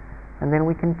 And then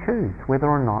we can choose whether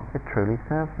or not it truly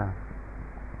serves us.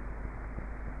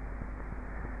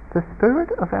 The spirit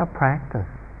of our practice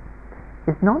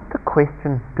is not to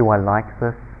question, do I like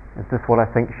this? Is this what I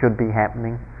think should be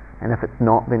happening? And if it's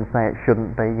not, then say it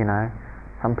shouldn't be,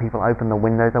 Some people open the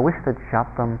windows, I wish they'd shut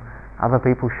them. Other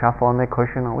people shuffle on their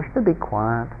cushion, I wish they'd be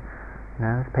quiet.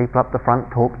 There's people up the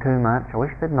front talk too much, I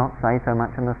wish they'd not say so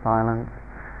much in the silence.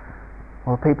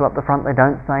 Or people up the front, they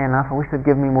don't say enough, I wish they'd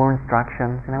give me more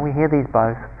instructions. We hear these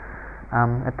both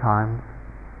at times.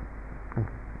 And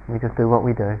we just do what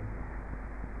we do.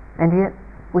 And yet,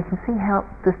 we can see how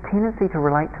this tendency to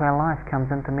relate to our life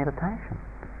comes into meditation.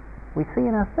 We see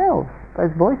in ourselves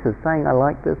those voices saying, I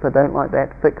like this, I don't like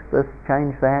that, fix this,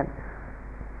 change that.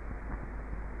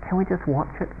 Can we just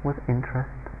watch it with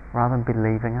interest rather than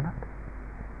believing in it?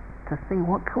 To see,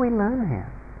 what can we learn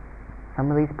here? Some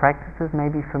of these practices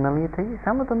may be familiar to you,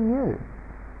 some of them new.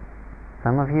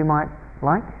 Some of you might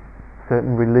like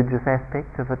certain religious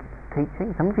aspects of its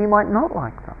teaching, some of you might not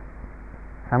like them.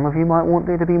 Some of you might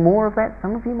want there to be more of that,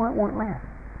 some of you might want less.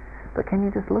 But can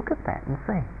you just look at that and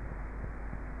see?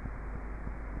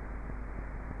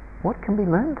 What can be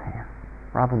learned here,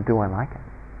 rather than do I like it?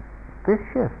 This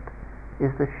shift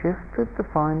is the shift that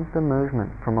defines the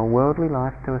movement from a worldly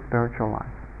life to a spiritual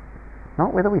life.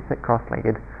 Not whether we sit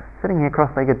cross-legged. Sitting here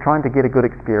cross-legged trying to get a good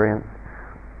experience,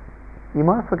 you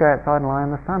might as well go outside and lie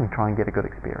in the sun and try and get a good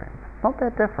experience. It's not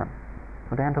that different.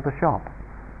 Or down to the shop.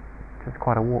 It's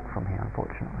quite a walk from here,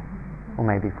 unfortunately, or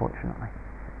maybe fortunately.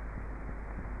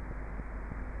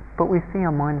 But we see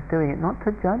our minds doing it, not to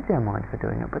judge our mind for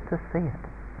doing it, but to see it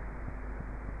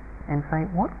and say,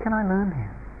 what can I learn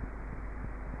here?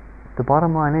 The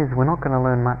bottom line is, we're not going to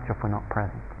learn much if we're not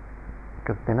present,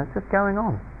 because then it's just going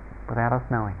on without us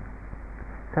knowing.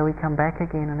 So we come back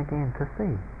again and again to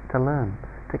see, to learn,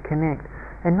 to connect,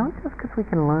 and not just because we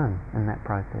can learn in that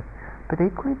process, but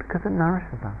equally because it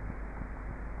nourishes us.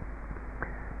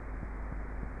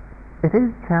 It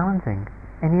is challenging,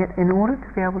 and yet in order to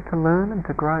be able to learn and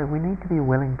to grow, we need to be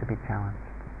willing to be challenged.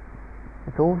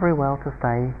 It's all very well to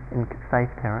stay in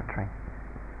safe territory.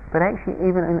 But actually,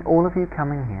 even in all of you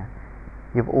coming here,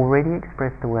 you've already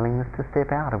expressed a willingness to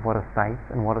step out of what is safe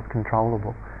and what is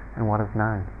controllable and what is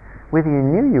known. Whether you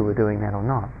knew you were doing that or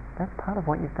not, that's part of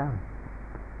what you've done.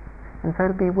 And so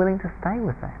to be willing to stay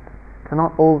with that, to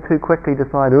not all too quickly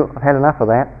decide, oh, I've had enough of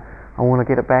that, I want to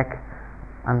get it back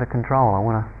under control, I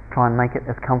want to try and make it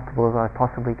as comfortable as I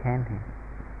possibly can here.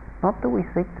 Not that we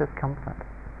seek discomfort,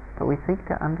 but we seek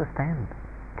to understand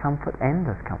comfort and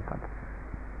discomfort,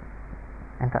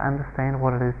 and to understand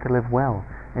what it is to live well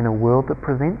in a world that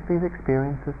presents these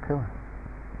experiences to us.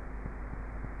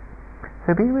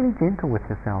 So be really gentle with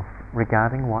yourself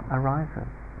regarding what arises.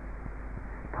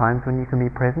 Times when you can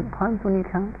be present, times when you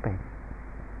can't be.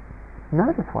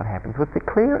 Notice what happens with the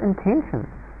clear intention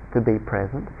to be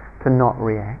present, to not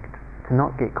react, to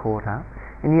not get caught up,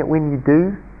 and yet when you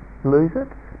do lose it,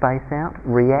 space out,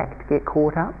 react, get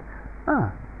caught up,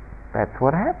 that's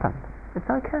what happened. It's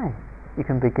okay. You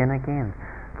can begin again.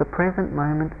 The present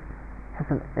moment has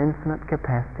an infinite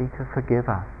capacity to forgive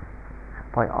us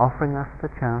by offering us the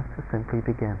chance to simply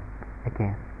begin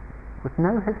again with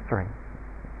no history.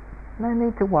 No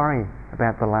need to worry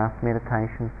about the last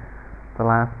meditation, the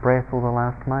last breath, or the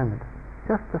last moment.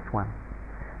 Just this one.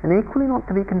 And equally not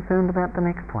to be concerned about the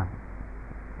next one.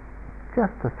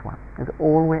 Just this one is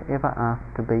all we're ever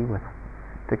asked to be with,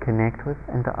 to connect with,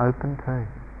 and to open to.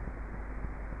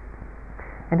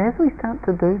 And as we start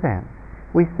to do that,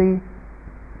 we see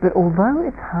that although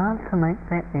it's hard to make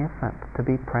that effort to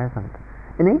be present,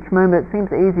 in each moment it seems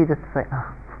easy just to say,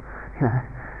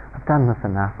 I've done this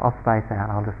enough, I'll space out,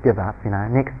 I'll just give up,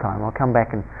 next time I'll come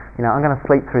back and, I'm going to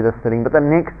sleep through this sitting, but the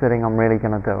next sitting I'm really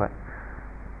going to do it.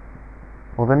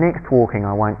 Or the next walking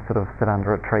I won't sort of sit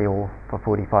under a tree all for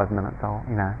 45 minutes,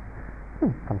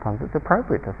 sometimes it's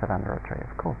appropriate to sit under a tree,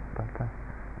 of course, but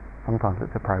sometimes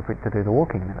it's appropriate to do the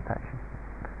walking meditation.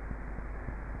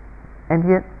 And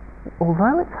yet,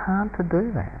 although it's hard to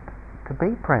do that, to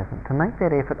be present, to make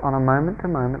that effort on a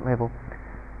moment-to-moment level,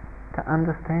 to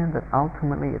understand that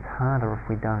ultimately it's harder if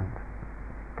we don't.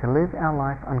 To live our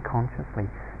life unconsciously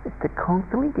is to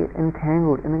constantly get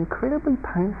entangled in incredibly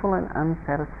painful and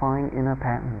unsatisfying inner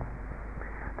patterns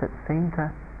that seem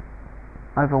to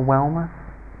overwhelm us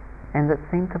and that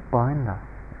seem to bind us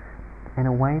in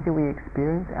a way that we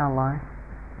experience our life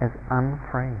as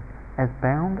unfree, as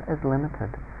bound, as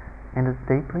limited, and is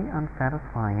deeply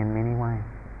unsatisfying in many ways.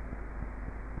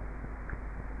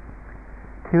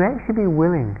 To actually be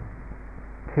willing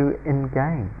to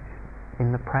engage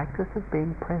in the practice of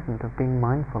being present, of being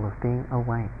mindful, of being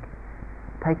awake,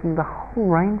 taking the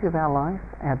whole range of our life,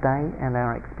 our day and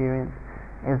our experience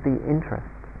as the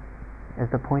interest, as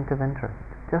the point of interest,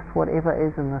 just whatever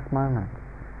is in this moment.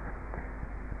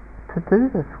 To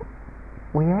do this,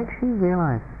 we actually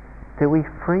realize that we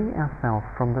free ourselves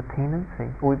from the tendency,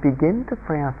 or we begin to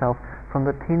free ourselves from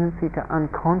the tendency to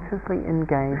unconsciously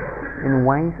engage in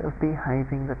ways of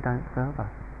behaving that don't serve us,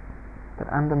 that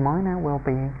undermine our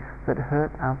well-being, that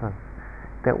hurt others,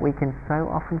 that we can so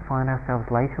often find ourselves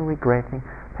later regretting,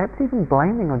 perhaps even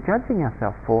blaming or judging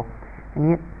ourselves for, and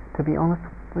yet, to be honest,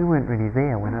 we weren't really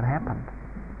there when it happened.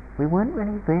 We weren't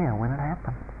really there when it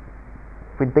happened.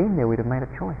 If we'd been there, we'd have made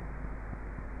a choice.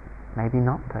 Maybe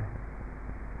not to.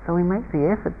 So we make the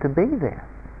effort to be there,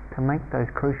 to make those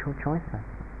crucial choices,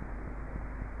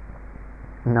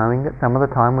 knowing that some of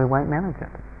the time we won't manage it,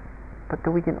 but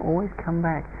that we can always come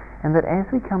back, and that as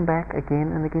we come back again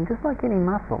and again, just like any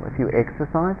muscle, if you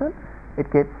exercise it, it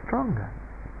gets stronger.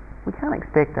 We can't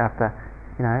expect after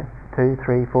 2,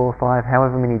 3, 4, 5,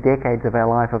 however many decades of our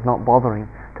life of not bothering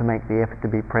to make the effort to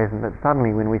be present, that suddenly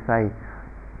when we say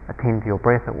attend to your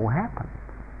breath it will happen.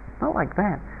 Not like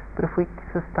that. But if we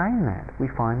sustain that,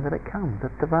 we find that it comes,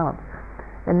 it develops.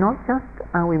 And not just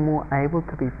are we more able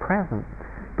to be present,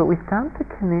 but we start to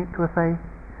connect with a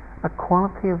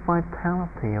quality of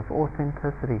vitality, of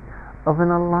authenticity, of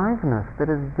an aliveness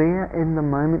that is there in the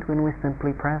moment when we're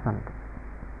simply present,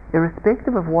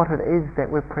 irrespective of what it is that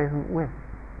we're present with,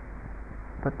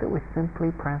 but that we're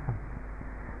simply present.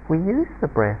 We use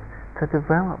the breath to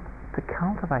develop, to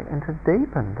cultivate, and to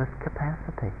deepen this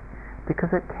capacity,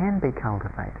 because it can be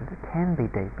cultivated, it can be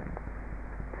deepened.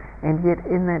 And yet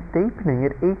in that deepening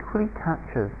it equally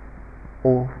touches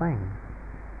all things,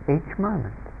 each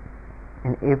moment,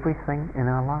 and everything in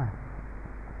our life.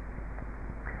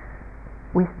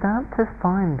 We start to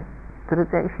find that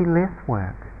it's actually less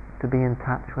work to be in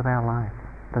touch with our life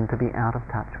than to be out of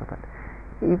touch with it,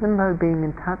 even though being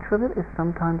in touch with it is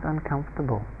sometimes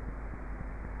uncomfortable.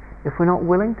 If we're not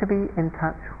willing to be in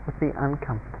touch with the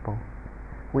uncomfortable,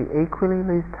 we equally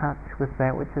lose touch with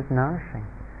that which is nourishing,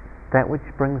 that which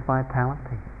brings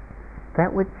vitality,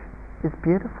 that which is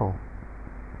beautiful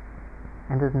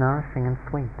and is nourishing and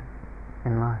sweet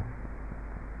in life.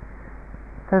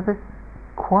 So this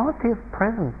quality of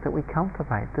presence that we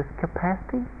cultivate, this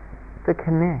capacity to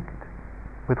connect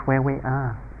with where we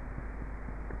are,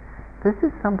 this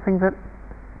is something that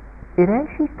it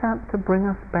actually starts to bring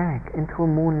us back into a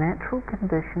more natural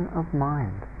condition of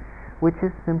mind, which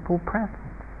is simple presence,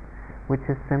 which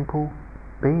is simple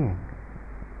being.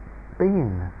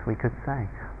 Beingness, we could say,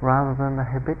 rather than the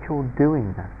habitual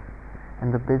doingness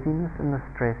and the busyness and the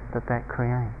stress that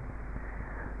creates.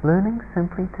 Learning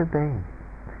simply to be.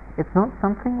 It's not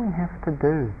something we have to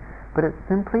do, but it's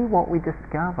simply what we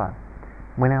discover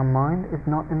when our mind is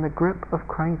not in the grip of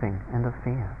craving and of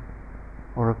fear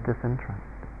or of disinterest.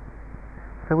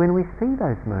 So when we see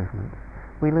those movements,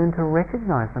 we learn to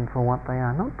recognize them for what they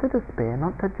are, not to despair,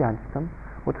 not to judge them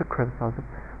or to criticize them,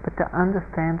 but to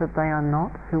understand that they are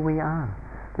not who we are.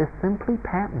 They're simply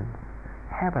patterns,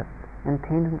 habits, and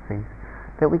tendencies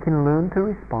that we can learn to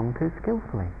respond to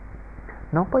skillfully,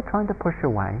 not by trying to push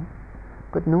away,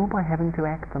 but nor by having to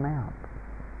act them out,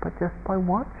 but just by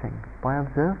watching, by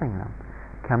observing them,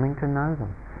 coming to know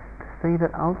them, to see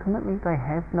that ultimately they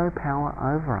have no power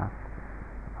over us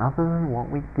other than what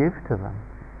we give to them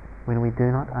when we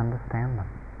do not understand them.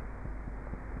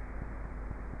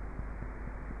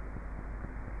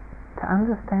 To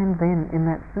understand then in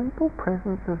that simple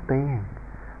presence of being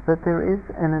that there is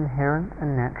an inherent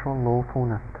and natural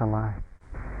lawfulness to life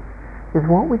is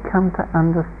what we come to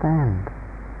understand,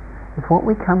 is what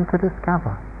we come to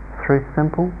discover through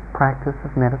simple practice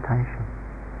of meditation.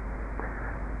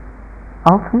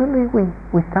 Ultimately we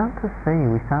start to see,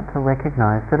 we start to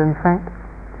recognize that in fact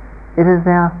it is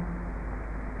our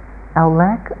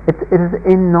lack, it is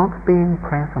in not being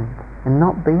present and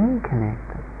not being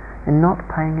connected and not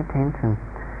paying attention,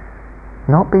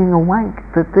 not being awake,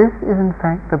 that this is in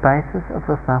fact the basis of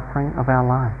the suffering of our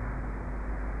life.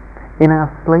 In our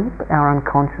sleep, our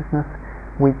unconsciousness,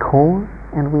 we cause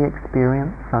and we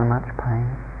experience so much pain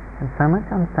and so much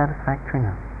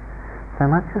unsatisfactoriness, so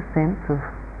much a sense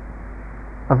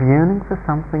of yearning for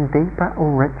something deeper or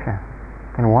richer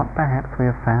than what perhaps we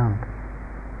have found.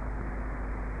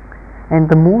 And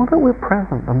the more that we're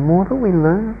present, the more that we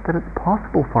learn that it's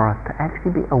possible for us to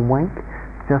actually be awake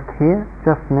just here,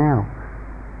 just now,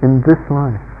 in this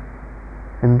life,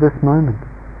 in this moment,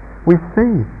 we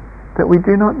see that we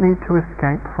do not need to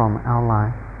escape from our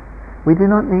life. We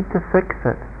do not need to fix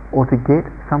it or to get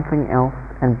something else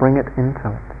and bring it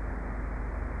into it,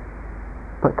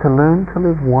 but to learn to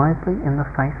live wisely in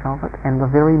the face of it and the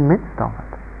very midst of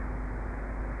it.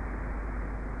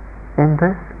 In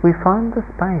this, we find the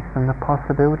space and the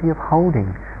possibility of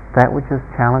holding that which is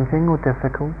challenging or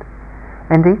difficult,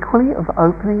 and equally of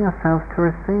opening ourselves to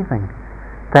receiving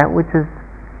that which is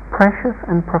precious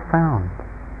and profound,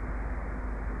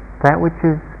 that which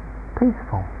is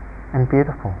peaceful and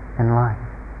beautiful in life.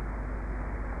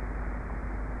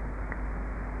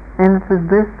 And it is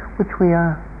this which we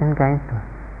are engaged with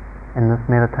in this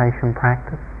meditation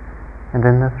practice and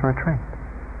in this retreat.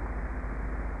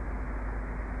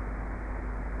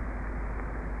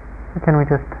 So can we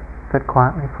just sit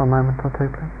quietly for a moment or two,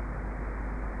 please?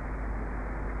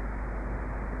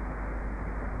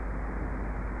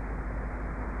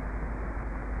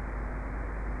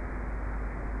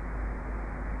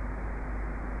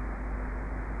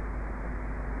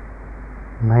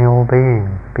 May all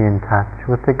beings be in touch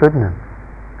with the goodness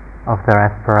of their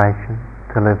aspiration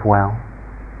to live well.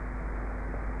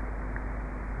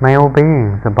 May all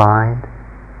beings abide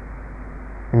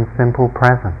in simple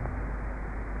presence.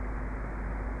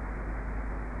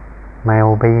 May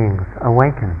all beings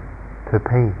awaken to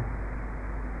peace.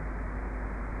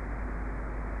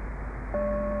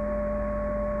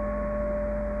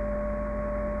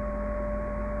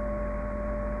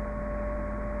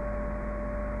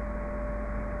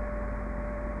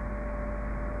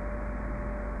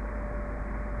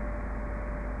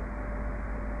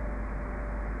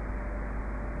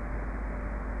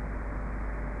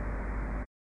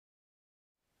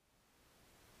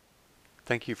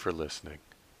 Thank you for listening.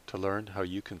 To learn how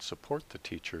you can support the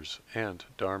teachers and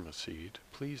Dharma Seed,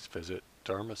 please visit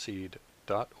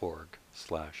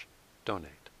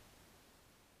dharmaseed.org/donate.